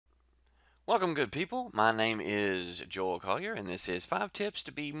Welcome, good people. My name is Joel Collier, and this is 5 tips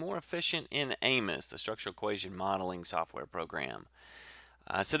to be more efficient in AMOS, the structural equation modeling software program.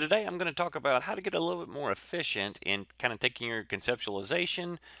 So today I'm going to talk about how to get a little bit more efficient in kind of taking your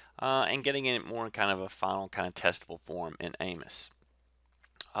conceptualization and getting it more kind of a final kind of testable form in AMOS.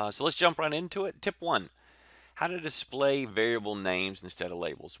 So let's jump right into it. Tip 1, how to display variable names instead of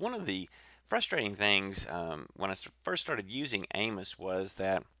labels. One of the frustrating things when I first started using AMOS was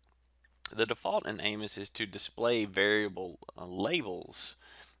that the default in AMOS is to display variable labels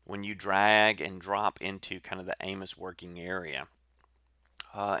when you drag and drop into kind of the AMOS working area.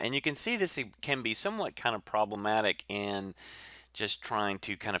 And you can see this can be somewhat kind of problematic in just trying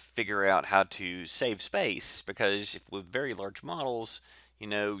to kind of figure out how to save space, because with very large models,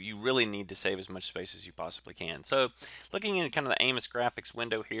 you really need to save as much space as you possibly can. So looking in kind of the AMOS graphics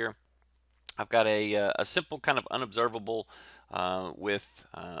window here, I've got a simple kind of unobservable with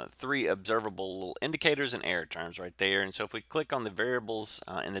 3 observable little indicators and error terms right there. And so if we click on the variables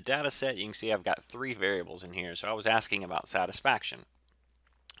in the data set, you can see I've got 3 variables in here. So I was asking about satisfaction.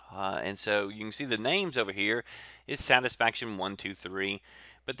 And so you can see the names over here is satisfaction 1, 2, 3.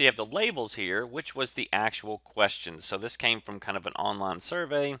 But they have the labels here, which was the actual questions. So this came from kind of an online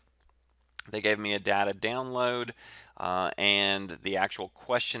survey. They gave me a data download, and the actual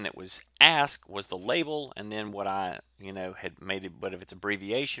question that was asked was the label, and then what I had made it, what if its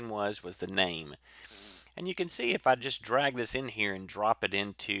abbreviation was the name. And you can see if I just drag this in here and drop it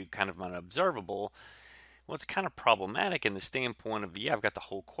into kind of an observable, well, it's kind of problematic in the standpoint of, yeah, I've got the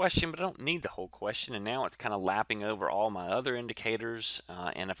whole question, but I don't need the whole question, and now it's kind of lapping over all my other indicators.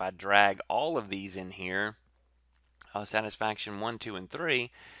 And if I drag all of these in here, satisfaction 1, 2, and 3,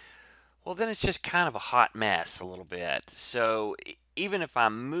 well, then it's just kind of a hot mess a little bit. So even if I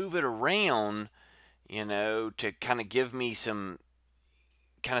move it around, to kind of give me some,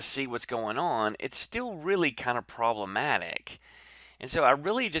 kind of see what's going on, it's still really kind of problematic. And so I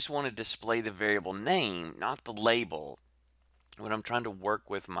really just want to display the variable name, not the label, when I'm trying to work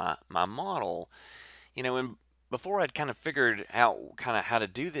with my model. And before I'd kind of figured out kind of how to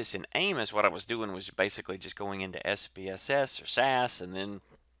do this in AMOS, what I was doing was basically just going into SPSS or SAS, and then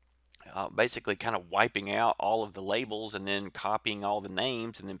basically kind of wiping out all of the labels and then copying all the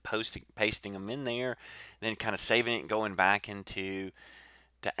names and then pasting them in there, and then kind of saving it and going back into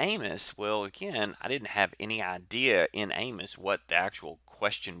AMOS. Well, again, I didn't have any idea in AMOS what the actual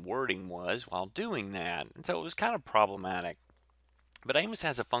question wording was while doing that, and so it was kind of problematic. But AMOS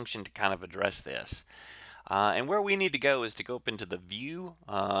has a function to kind of address this. And where we need to go is to go up into the View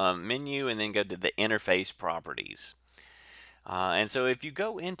menu and then go to the Interface Properties. And so if you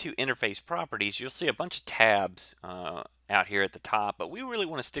go into interface properties, you'll see a bunch of tabs out here at the top, but we really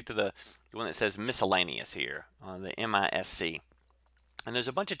want to stick to the one that says miscellaneous here, the MISC. And there's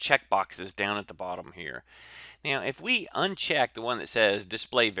a bunch of check boxes down at the bottom here. Now, if we uncheck the one that says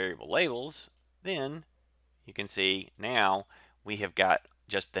display variable labels, then you can see now we have got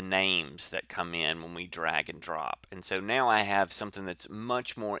just the names that come in when we drag and drop. And so now I have something that's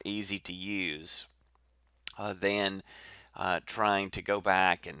much more easy to use than trying to go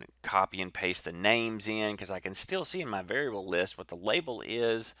back and copy and paste the names in, because I can still see in my variable list what the label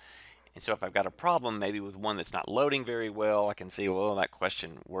is. And so if I've got a problem maybe with one that's not loading very well, I can see, well, that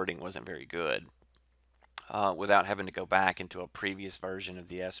question wording wasn't very good, without having to go back into a previous version of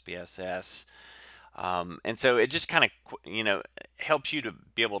the SPSS. And so it just kind of helps you to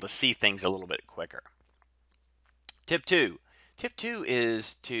be able to see things a little bit quicker. Tip 2. Tip 2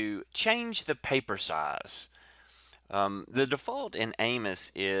 is to change the paper size. The default in AMOS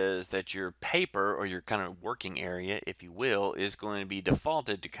is that your paper, or your kind of working area, if you will, is going to be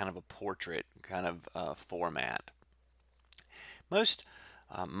defaulted to kind of a portrait kind of format. Most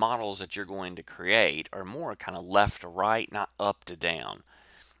models that you're going to create are more kind of left to right, not up to down.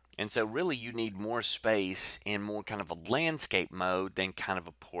 And so really you need more space in more kind of a landscape mode than kind of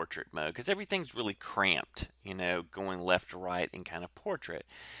a portrait mode, because everything's really cramped, going left to right in kind of portrait.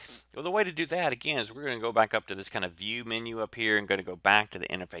 Well, the way to do that, again, is we're going to go back up to this kind of view menu up here and going to go back to the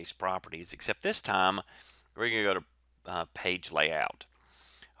interface properties, except this time we're going to go to page layout.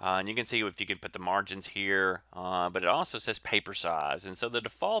 And you can see if you can put the margins here, but it also says paper size. And so the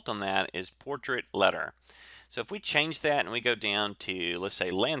default on that is portrait letter. So if we change that and we go down to, let's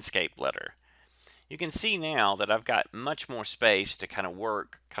say, landscape letter, you can see now that I've got much more space to kind of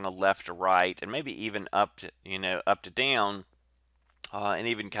work kind of left to right, and maybe even up to, up to down, and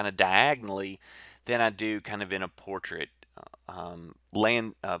even kind of diagonally than I do kind of in a portrait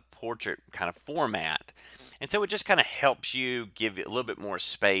portrait kind of format. And so it just kind of helps you give it a little bit more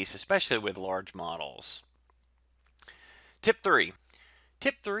space, especially with large models. Tip 3.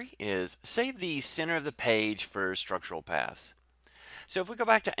 Tip 3 is save the center of the page for structural paths. So if we go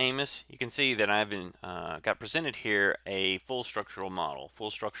back to AMOS, you can see that I've got presented here a full structural model. Full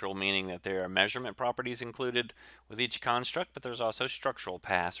structural meaning that there are measurement properties included with each construct, but there's also structural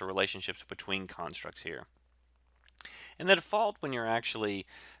paths or relationships between constructs here. And the default when you're actually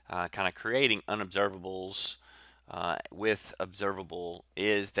kind of creating unobservables with observable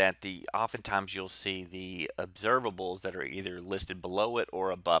is that oftentimes you'll see the observables that are either listed below it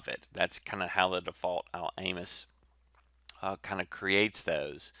or above it. That's kind of how the default AMOS kind of creates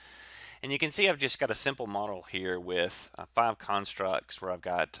those. And you can see I've just got a simple model here with 5 constructs where I've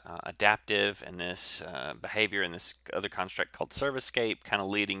got adaptive and this behavior and this other construct called servicescape kind of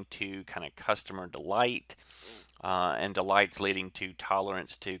leading to kind of customer delight. And delight's leading to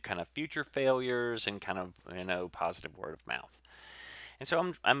tolerance to kind of future failures and kind of positive word of mouth. And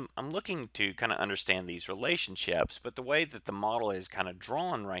so I'm looking to kind of understand these relationships, but the way that the model is kind of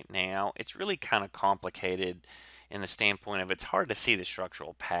drawn right now, it's really kind of complicated in the standpoint of it's hard to see the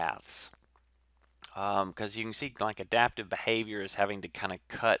structural paths. Because you can see like adaptive behavior is having to kind of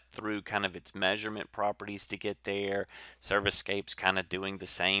cut through kind of its measurement properties to get there. Servicescape's kind of doing the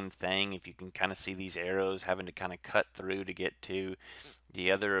same thing. If you can kind of see these arrows having to kind of cut through to get to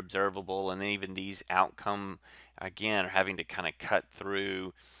the other observable, and then even these outcome again are having to kind of cut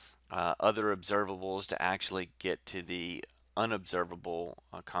through other observables to actually get to the unobservable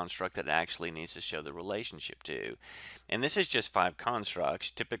construct that actually needs to show the relationship to. And this is just 5 constructs.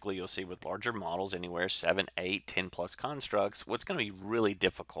 Typically you'll see with larger models anywhere 7, 8, 10 plus constructs. What's going to be really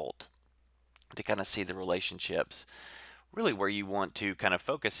difficult to kind of see the relationships, really where you want to kind of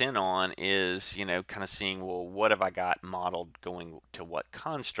focus in on is, kind of seeing, well, what have I got modeled going to what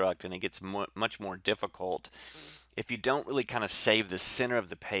construct? And it gets much more difficult if you don't really kind of save the center of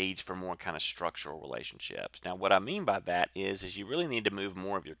the page for more kind of structural relationships. Now, what I mean by that is you really need to move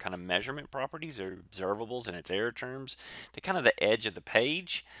more of your kind of measurement properties or observables in its error terms to kind of the edge of the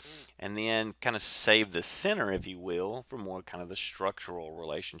page, and then kind of save the center, if you will, for more kind of the structural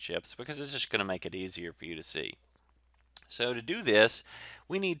relationships, because it's just going to make it easier for you to see. So to do this,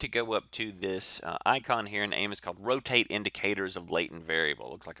 we need to go up to this icon here in AMOS called Rotate Indicators of Latent Variable.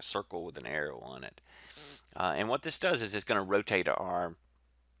 It looks like a circle with an arrow on it. And what this does is it's going to rotate our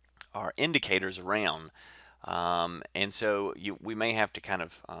indicators around. And so we may have to kind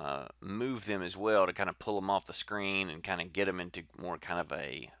of move them as well to kind of pull them off the screen and kind of get them into more kind of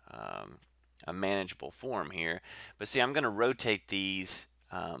a manageable form here. But see, I'm going to rotate these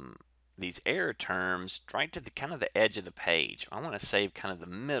error terms right to the kind of the edge of the page. I want to save kind of the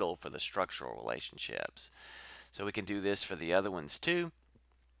middle for the structural relationships. So we can do this for the other ones too.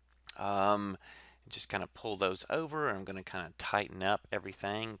 Just kind of pull those over. I'm going to kind of tighten up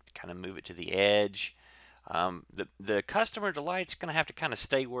everything, kind of move it to the edge. The customer delight's going to have to kind of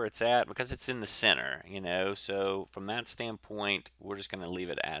stay where it's at because it's in the center, so from that standpoint we're just going to leave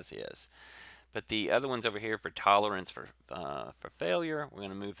it as is. But the other ones over here for tolerance for failure, we're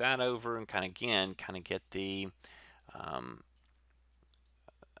going to move that over and kind of get the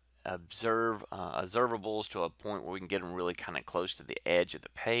observables to a point where we can get them really kind of close to the edge of the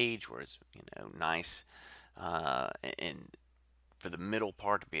page where it's nice, and for the middle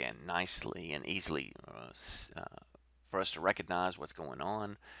part to be nicely and easily for us to recognize what's going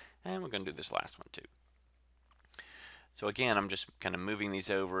on. And we're going to do this last one too. So again, I'm just kind of moving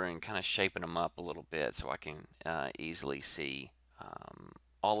these over and kind of shaping them up a little bit so I can easily see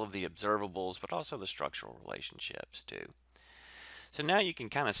all of the observables, but also the structural relationships too. So now you can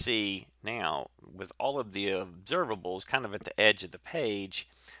kind of see now with all of the observables kind of at the edge of the page,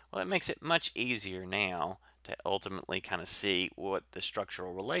 well, it makes it much easier now to ultimately kind of see what the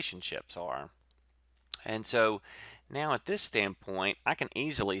structural relationships are. And so now at this standpoint, I can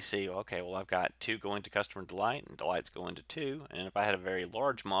easily see, okay, well, I've got 2 going to customer delight and delight's going to 2. And if I had a very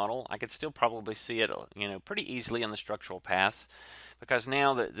large model, I could still probably see it, pretty easily on the structural paths, because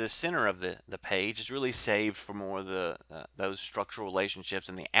now the center of the page is really saved for more of those structural relationships,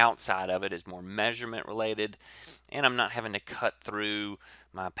 and the outside of it is more measurement related, and I'm not having to cut through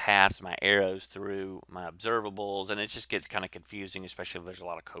my paths, my arrows through my observables, and it just gets kind of confusing, especially if there's a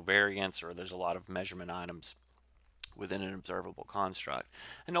lot of covariance or there's a lot of measurement items within an observable construct.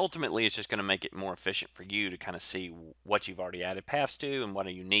 And ultimately it's just going to make it more efficient for you to kind of see what you've already added paths to and what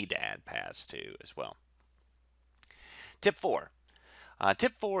do you need to add paths to as well. Tip 4.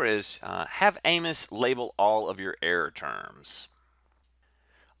 Tip 4 is have AMOS label all of your error terms.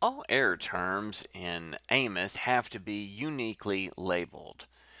 All error terms in AMOS have to be uniquely labeled.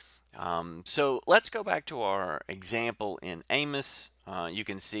 So let's go back to our example in AMOS. You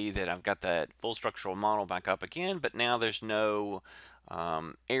can see that I've got that full structural model back up again, but now there's no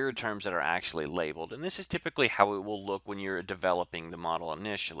error terms that are actually labeled. And this is typically how it will look when you're developing the model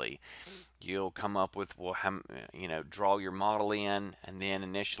initially. You'll come up with, well, draw your model in, and then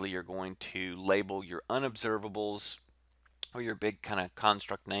initially you're going to label your unobservables or your big kind of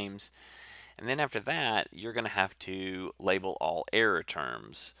construct names. And then after that, you're going to have to label all error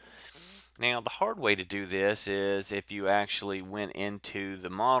terms. Now, the hard way to do this is if you actually went into the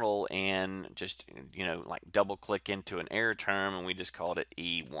model and just, like double click into an error term and we just called it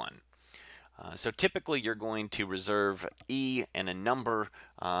E1. So typically you're going to reserve E and a number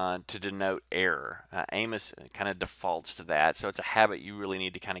to denote error. AMOS kind of defaults to that, so it's a habit you really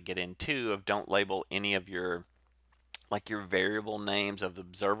need to kind of get into of don't label any of your variable names of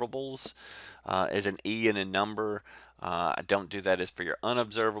observables as an E and a number. Don't do that as for your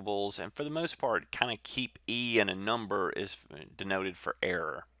unobservables, and for the most part kind of keep E and a number is denoted for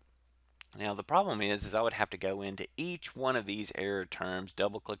error. Now the problem is I would have to go into each one of these error terms,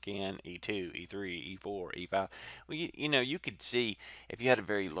 double click in E2, E3, E4, E5. Well, you could see if you had a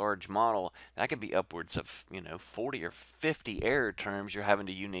very large model, that could be upwards of 40 or 50 error terms you're having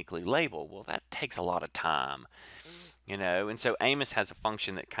to uniquely label. Well, that takes a lot of time. And so AMOS has a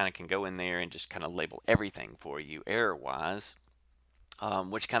function that kind of can go in there and just kind of label everything for you error-wise,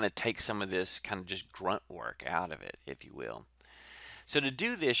 which kind of takes some of this kind of just grunt work out of it, if you will. So to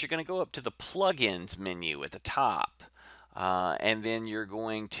do this, you're going to go up to the plugins menu at the top, and then you're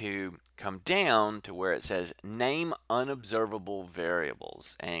going to come down to where it says name unobservable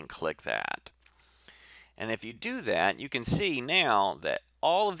variables and click that. And if you do that, you can see now that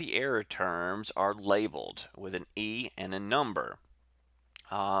all of the error terms are labeled with an E and a number.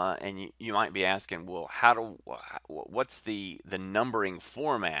 And you might be asking, well, what's the numbering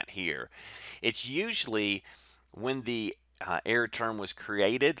format here? It's usually when the error term was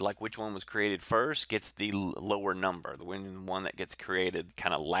created, like which one was created first, gets the lower number. The one that gets created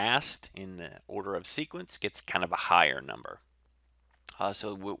kind of last in the order of sequence gets kind of a higher number.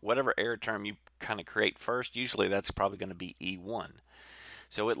 So whatever error term you kind of create first, usually that's probably going to be E1.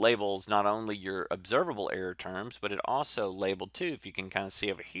 So it labels not only your observable error terms, but it also labeled too, if you can kind of see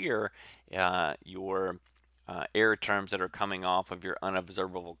over here, your error terms that are coming off of your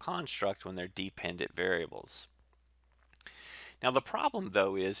unobservable construct when they're dependent variables. Now the problem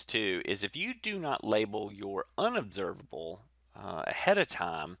though is if you do not label your unobservable ahead of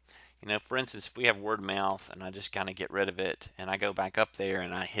time, for instance, if we have word of mouth and I just kind of get rid of it and I go back up there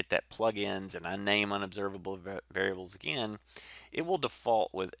and I hit that plugins and I name unobservable variables again, it will default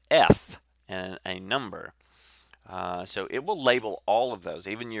with F and a number. So it will label all of those,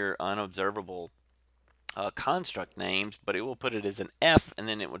 even your unobservable construct names, but it will put it as an F and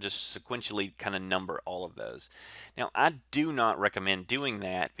then it will just sequentially kind of number all of those. Now I do not recommend doing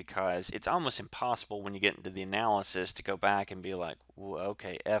that because it's almost impossible when you get into the analysis to go back and be like, well,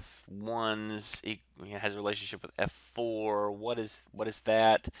 okay, F1's has a relationship with F4, what is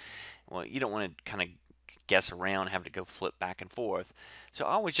that? Well, you don't want to kind of guess around, have to go flip back and forth. So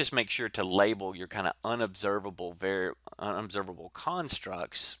always just make sure to label your kind of unobservable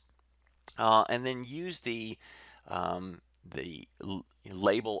constructs, and then use the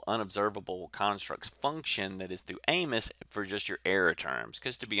label unobservable constructs function that is through AMOS for just your error terms.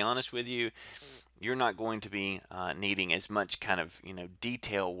 Because to be honest with you, you're not going to be needing as much kind of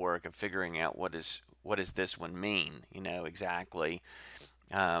detail work of figuring out what does this one mean exactly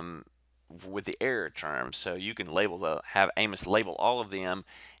with the error terms. So you can have AMOS label all of them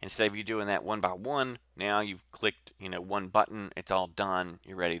instead of you doing that one by one. Now you've clicked one button, it's all done,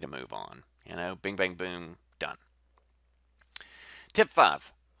 you're ready to move on. Bing bang boom, done. Tip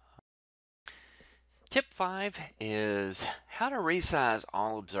 5. Tip 5 is how to resize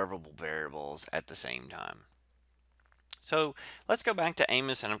all observable variables at the same time. So let's go back to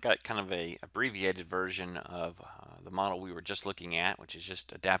AMOS, and I've got kind of a abbreviated version of the model we were just looking at, which is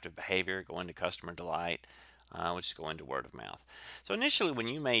just adaptive behavior, going to customer delight, which is going to word of mouth. So initially when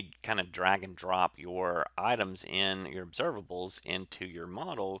you may kind of drag and drop your items in your observables into your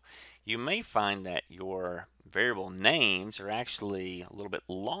model, you may find that your variable names are actually a little bit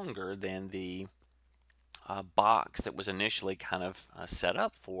longer than the box that was initially kind of set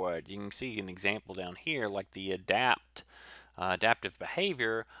up for it. You can see an example down here, like the adaptive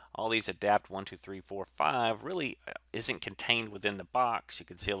behavior. All these adapt 1, 2, 3, 4, 5 really isn't contained within the box. You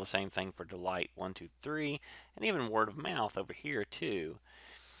can see the same thing for delight 1, 2, 3, and even word of mouth over here too.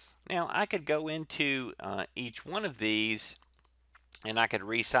 Now I could go into each one of these and I could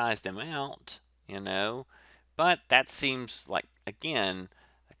resize them out, but that seems like, again,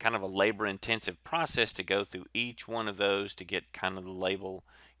 kind of a labor-intensive process to go through each one of those to get kind of the label,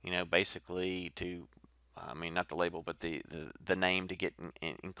 basically to I mean, not the label, but the name to get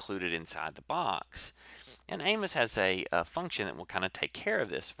included inside the box. And AMOS has a function that will kind of take care of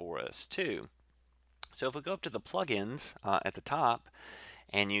this for us too. So if we go up to the plugins at the top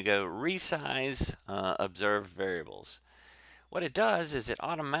and you go Resize Observed Variables, what it does is it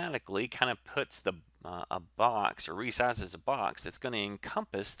automatically kind of puts a box, or resizes a box that's going to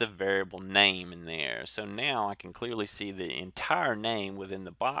encompass the variable name in there. So now I can clearly see the entire name within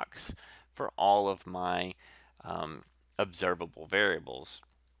the box for all of my observable variables.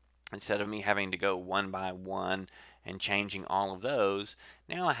 Instead of me having to go one by one and changing all of those,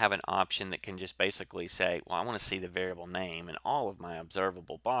 now I have an option that can just basically say, well, I want to see the variable name in all of my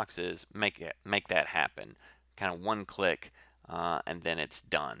observable boxes, make that happen. Kind of one click and then it's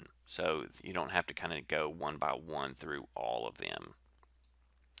done. So you don't have to kind of go one by one through all of them.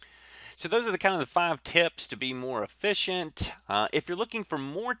 So those are the kind of the 5 tips to be more efficient. If you're looking for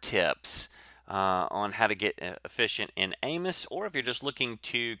more tips on how to get efficient in AMOS, or if you're just looking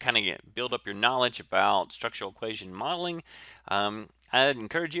to kind of build up your knowledge about structural equation modeling, I'd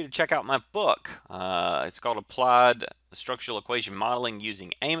encourage you to check out my book. It's called Applied Structural Equation Modeling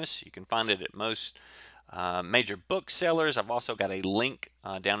Using AMOS. You can find it at most major booksellers. I've also got a link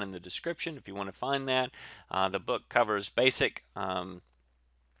down in the description if you want to find that. The book covers basic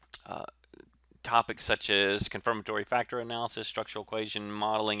topics such as confirmatory factor analysis, structural equation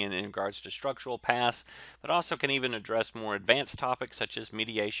modeling in regards to structural paths, but also can even address more advanced topics such as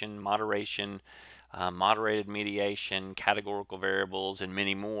mediation, moderation, moderated mediation, categorical variables, and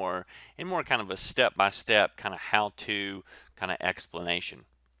many more, in more kind of a step-by-step kind of how-to kind of explanation.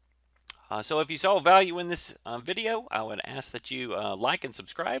 So if you saw value in this video, I would ask that you like and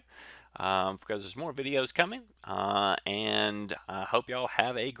subscribe because there's more videos coming, and I hope y'all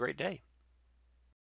have a great day.